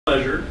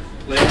Pleasure,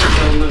 ladies and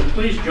gentlemen,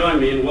 please join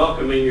me in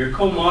welcoming your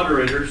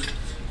co-moderators,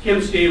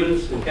 Kim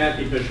Stevens and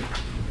Kathy Bishop.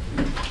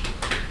 Do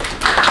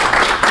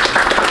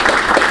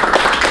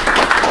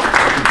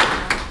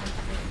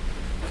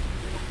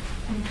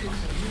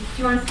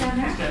you want to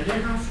stand there? Stand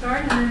there. I'll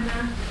start, and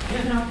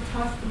then I'll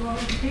toss the ball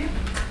over to you.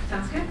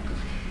 Sounds good.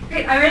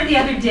 Great. I read the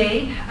other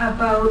day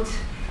about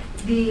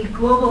the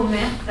global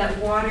myth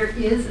that water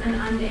is an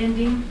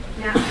unending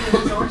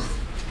natural resource.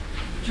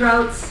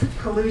 Droughts,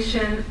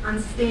 pollution,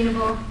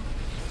 unsustainable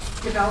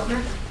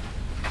development.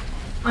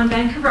 On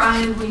Vancouver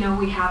Island, we know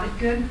we have it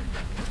good.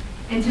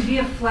 And to be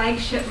a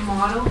flagship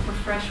model for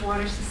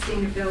freshwater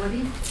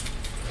sustainability,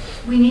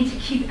 we need to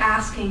keep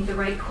asking the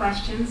right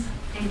questions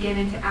and get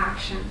into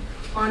action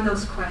on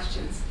those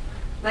questions.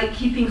 Like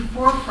keeping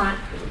forefront,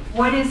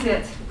 what is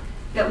it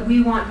that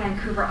we want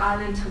Vancouver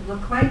Island to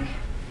look like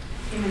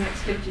in the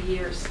next 50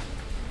 years?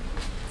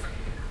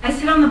 I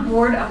sit on the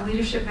board of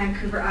Leadership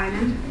Vancouver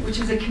Island, which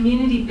is a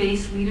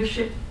community-based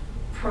leadership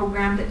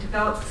program that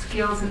develops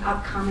skills in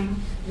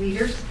upcoming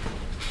leaders.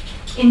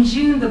 In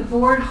June, the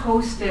board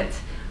hosted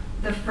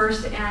the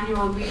first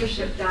annual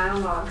leadership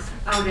dialogues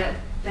out at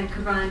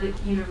Vancouver Island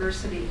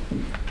University.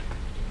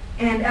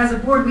 And as a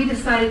board, we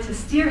decided to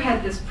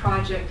spearhead this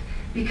project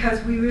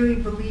because we really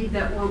believe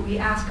that when we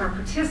ask our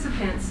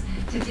participants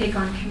to take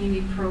on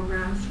community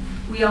programs,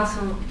 we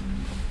also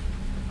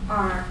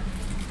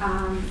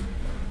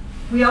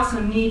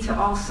need to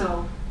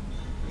also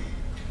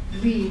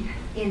lead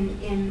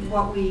in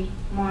what we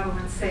model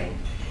and say.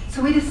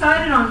 So we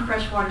decided on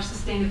freshwater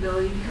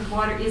sustainability because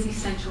water is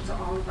essential to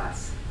all of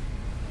us.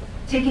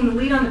 Taking the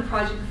lead on the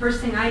project, the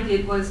first thing I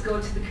did was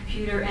go to the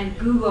computer and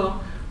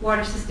Google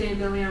water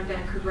sustainability on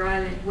Vancouver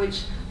Island,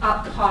 which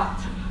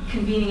up-popped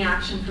convening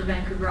action for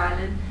Vancouver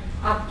Island,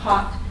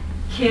 up-popped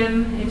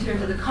Kim in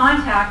terms of the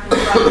contact,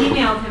 and so I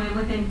emailed him and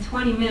within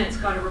 20 minutes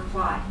got a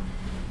reply.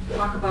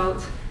 Talk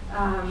about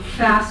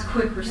fast,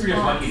 quick response. You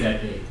were lucky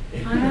that day.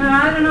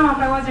 I don't know if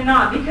I was or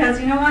not, because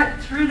you know what?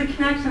 Through the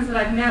connections that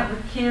I've met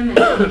with Kim and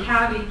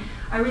CAVI,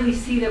 I really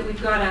see that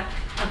we've got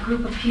a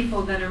group of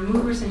people that are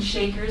movers and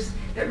shakers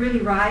that really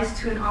rise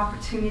to an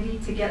opportunity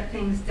to get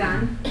things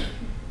done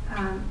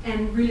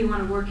and really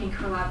want to work in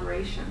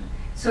collaboration.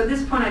 So at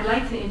this point, I'd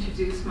like to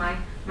introduce my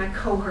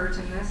cohort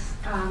in this,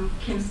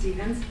 Kim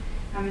Stevens.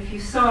 If you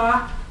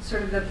saw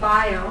sort of the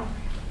bio,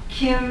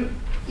 Kim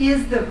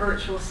is the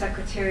virtual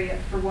secretariat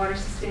for Water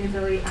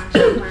Sustainability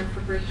Action Plan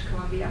for British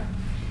Columbia,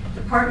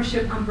 the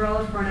partnership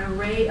umbrella for an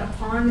array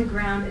of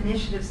on-the-ground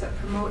initiatives that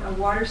promote a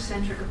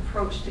water-centric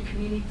approach to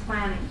community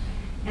planning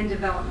and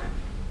development.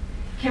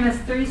 Kim has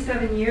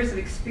 37 years of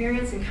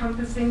experience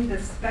encompassing the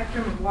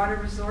spectrum of water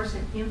resource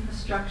and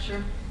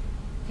infrastructure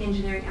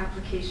engineering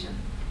application.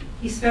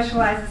 He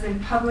specializes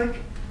in public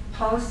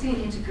policy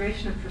and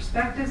integration of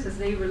perspectives as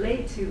they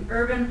relate to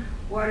urban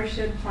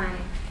watershed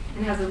planning,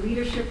 and has a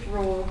leadership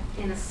role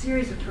in a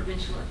series of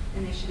provincial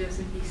initiatives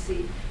in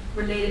BC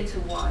related to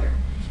water.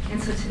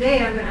 And so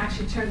today I'm going to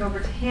actually turn it over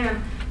to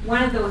him,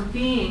 one of those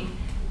being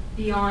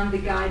Beyond the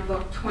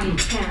Guidebook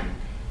 2010.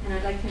 And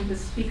I'd like him to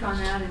speak on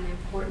that and the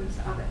importance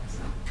of it.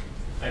 So.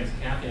 Thanks,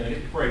 Kathy. And I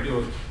guess before I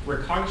do,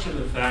 we're cognizant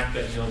of the fact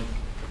that the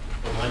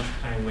lunch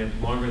time went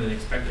longer than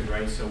expected,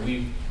 right? So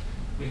we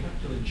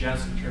have to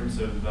adjust in terms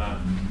of the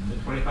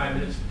 25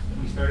 minutes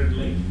that we started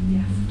late.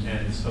 Yes.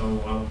 And so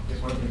I guess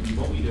one thing we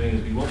won't be doing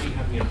is we won't be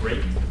having a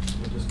break.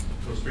 We'll just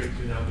go straight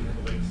through now. We have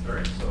a late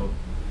start. So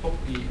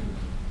hopefully you can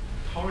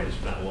tolerate us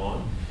for that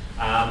long.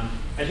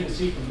 As you can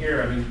see from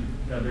here, I mean,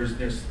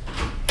 there's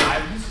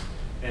items.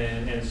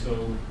 And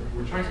so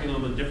we're trying something a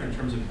little bit different in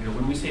terms of,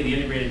 when we say the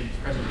integrated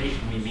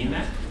presentation, we mean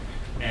that.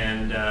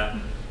 And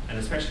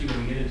especially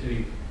when we get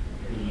into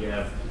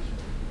the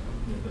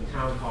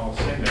town hall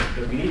segment,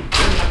 that we need to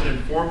have an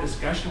informed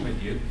discussion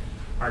with you.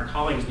 Our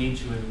colleagues need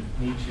to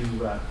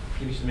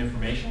give you some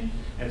information.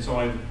 And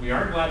so we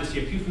are glad to see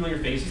a few familiar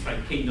faces,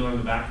 like Kate Miller in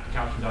the back of the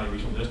Calgary Valley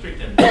Regional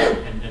District,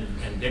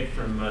 and Dick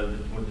from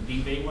the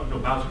DBA,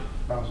 Bowser.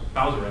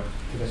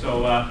 Okay.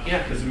 So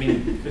yeah,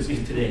 because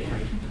he's today,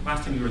 right?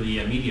 Last time you were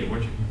the media,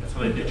 weren't you? That's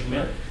how they did you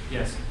in.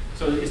 Yes.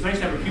 So it's nice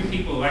to have a few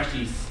people who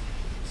actually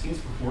seen us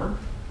before.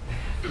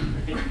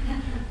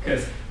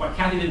 Because what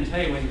Kathy didn't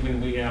tell you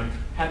when we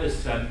had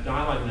this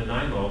dialogue in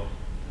Nanaimo,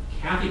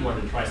 Kathy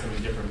wanted to try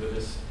something different with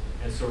this,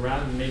 and so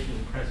rather than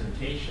making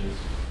presentations,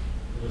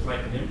 it was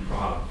like an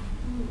improv.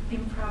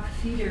 Improv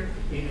theater.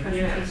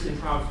 Yeah, it's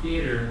improv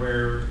theater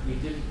where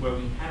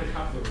we had a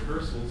couple of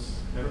rehearsals.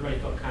 Everybody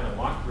felt kind of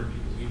awkward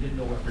because we didn't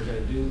know what we were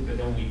going to do, but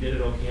then we did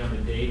it okay on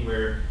the day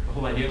where the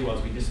whole idea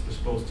was we just were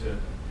supposed to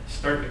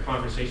start the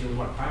conversation with,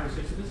 what, 5 or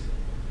 6 of us?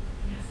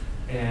 Yes.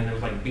 And it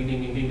was like bing,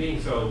 ding, ding, ding, ding.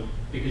 So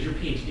because your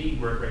PhD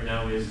work right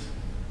now is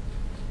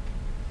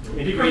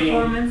integrating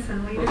performance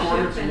and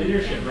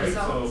leadership, and right?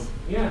 Results. So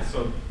yeah,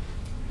 so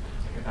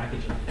it's like a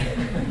package.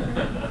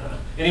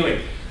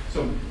 Anyway,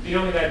 so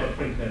beyond the Guidebook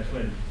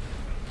 2010,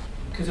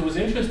 because it was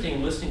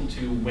interesting listening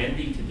to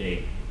Wendy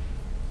today,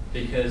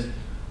 because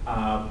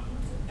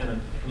and I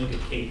can look at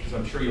Kate because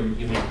I'm sure you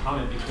may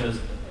comment, because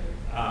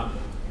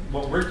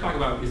what we're talking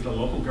about is the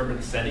local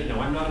government setting. Now,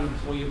 I'm not an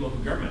employee of local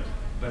government,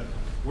 but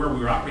where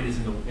we operate is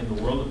in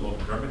the world of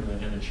local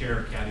government, and the chair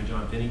of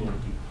CAVI-Convening will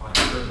be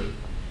talking shortly.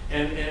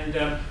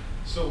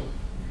 So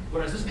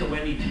when I was listening to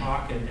Wendy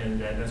talk,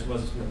 and as well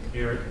as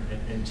Eric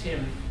and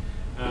Tim,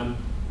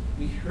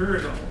 we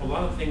heard a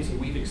lot of things that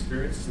we've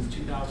experienced since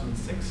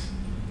 2006.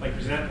 Like, for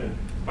example,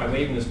 by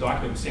waving this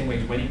document the same way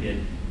as Wendy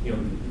did,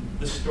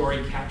 this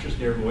story captures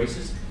their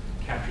voices,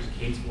 captures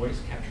Kate's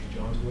voice, captures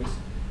John's voice.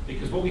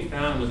 Because what we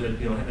found was that,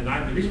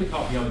 the reason we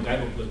call it Beyond the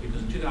Guidebook was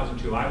because in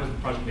 2002, I was the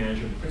project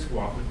manager and principal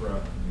author for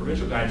a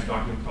provincial guidance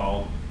document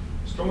called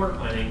Stormwater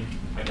Planning,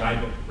 a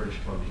Guidebook for British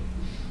Columbia.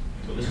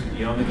 So this is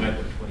Beyond the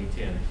Guidebook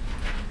 2010.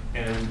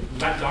 And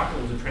that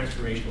document was a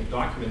transformational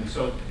document.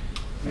 So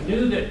we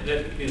knew that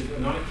it's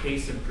not a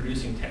case of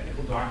producing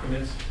technical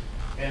documents,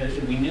 and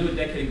we knew a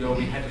decade ago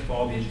we had to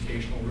follow the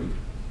educational route.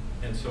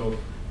 And so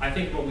I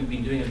think what we've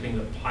been doing is being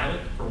the pilot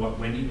for what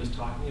Wendy was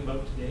talking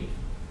about today,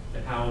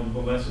 and how the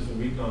lessons that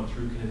we've gone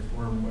through can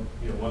inform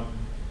what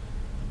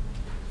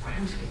I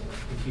always get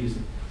confused.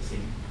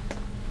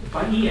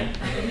 VIEA.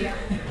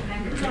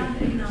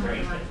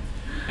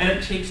 And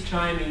it takes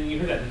time, and you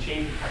heard that, the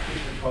change in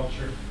practitioner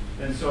culture.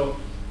 And so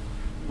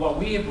what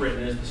we have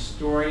written is the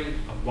story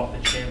of what the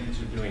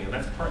champions are doing, and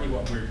that's partly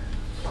what we're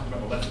talking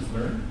about, the lessons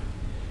learned.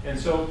 And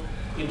so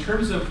in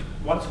terms of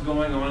what's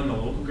going on in the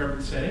local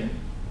government setting,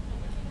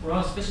 for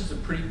us, this is a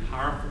pretty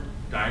powerful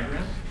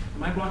diagram.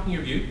 Am I blocking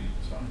your view?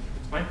 It's fine.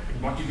 I can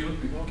block your view?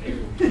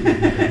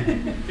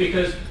 Okay.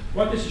 Because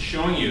what this is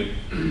showing you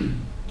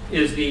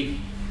is the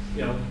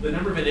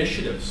number of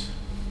initiatives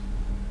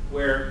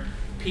where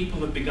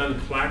people have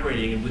begun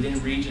collaborating and within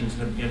regions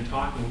and have begun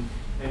talking.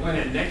 And going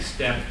that next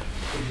step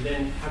is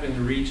then having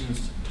the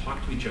regions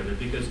talk to each other.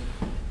 Because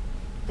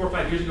 4 or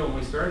 5 years ago when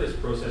we started this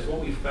process,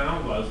 what we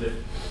found was that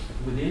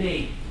within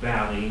a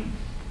valley,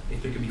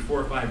 if there could be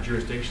 4 or 5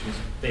 jurisdictions,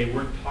 they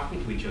weren't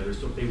talking to each other.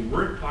 So if they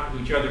weren't talking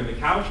to each other in the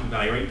Cowichan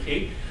Valley, right,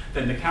 Kate?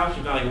 Then the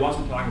Cowichan Valley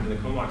wasn't talking to the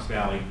Comox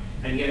Valley,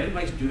 and yet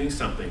everybody's doing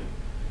something.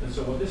 And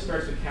so what this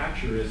starts to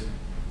capture is,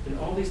 in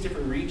all these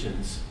different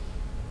regions,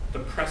 the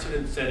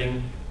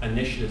precedent-setting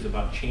initiatives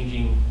about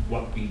changing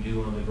what we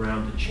do on the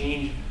ground to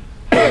change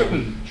how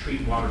we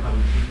treat water, how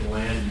we treat the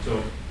land. And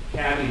so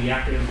CAVI, the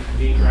acronym for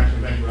the Interaction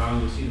of Vancouver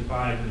Island, you'll see the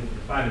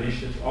five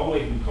initiatives, all the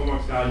way from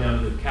Comox Valley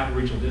down to the Capital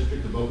Regional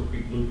District, the Boca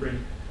Creek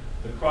Blueprint,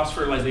 the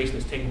cross-fertilization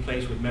that's taking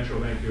place with Metro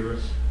Vancouver,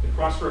 the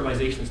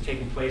cross-fertilization that's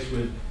taking place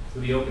with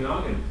the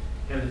Okanagan,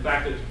 and the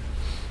fact that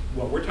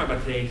what we're talking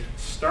about today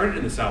started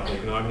in the South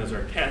Okanagan as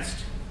our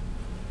test.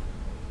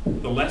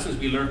 The lessons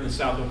we learned in the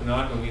South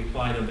Okanagan we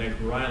applied on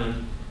Vancouver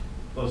Island,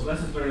 those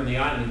lessons learned on the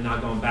island have now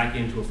gone back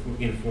in to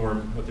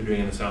inform what they're doing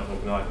in the South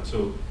Okanagan.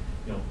 So,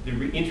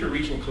 the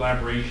inter-regional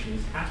collaboration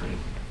is happening.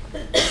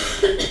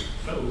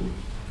 So,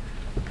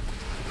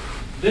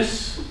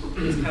 this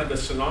is kind of the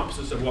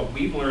synopsis of what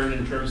we've learned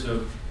in terms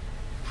of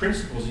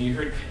principles. And you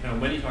heard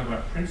Wendy talk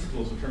about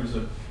principles in terms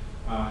of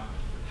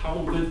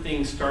how good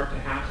things start to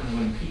happen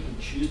when people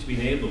choose to be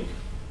enabled.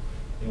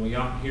 We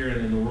often hear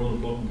in the world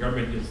of local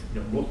government is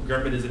local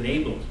government is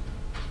enabled.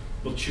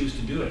 We'll choose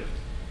to do it.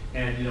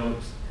 And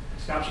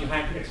establishing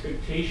high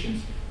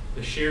expectations,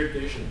 the shared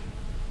vision.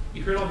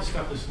 You heard all this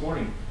stuff this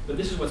morning, but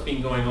this is what's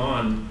been going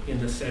on in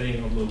the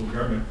setting of local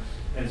government.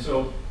 And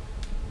so,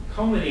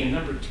 culminating in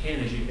number 10,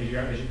 as you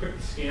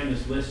quickly scan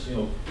this list,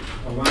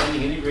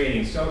 aligning,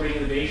 integrating, accelerating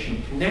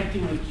innovation,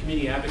 connecting with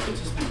community advocates.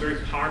 This has been very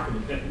powerful,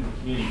 connecting with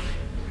communities,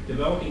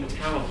 developing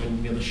talent,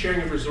 and the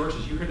sharing of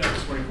resources. You heard that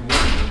this morning from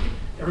Wendy.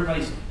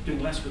 Everybody's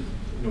doing less with,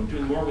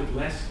 doing more with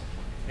less,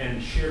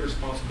 and shared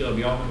responsibility.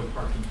 We all have a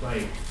part to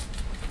play.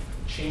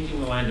 Changing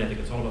the land ethic.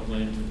 It's all about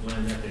land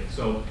ethic.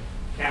 So,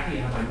 Kathy,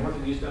 have I more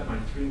than used up my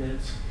 3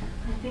 minutes?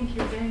 I think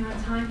you're getting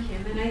on time,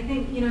 Kim. And I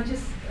think, are you going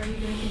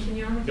to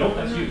continue on with Nope,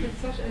 that's you.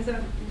 Is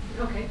that,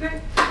 okay,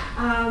 great.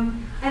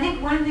 I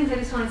think one of the things I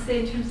just want to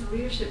say in terms of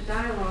leadership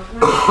dialogue,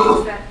 one of the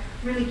things that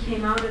really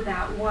came out of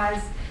that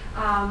was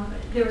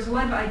there was a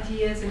lot of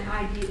ideas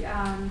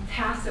and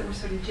tasks that were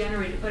sort of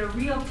generated, but a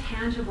real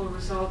tangible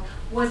result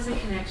was the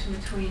connection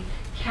between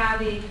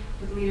CAVI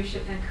with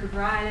Leadership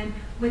Vancouver Island,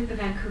 with the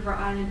Vancouver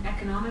Island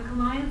Economic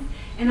Alliance,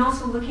 and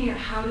also looking at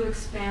how to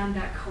expand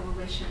that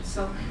coalition.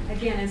 So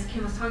again, as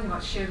Kim was talking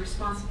about, shared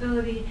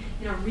responsibility,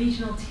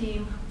 regional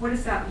team, what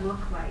does that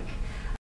look like?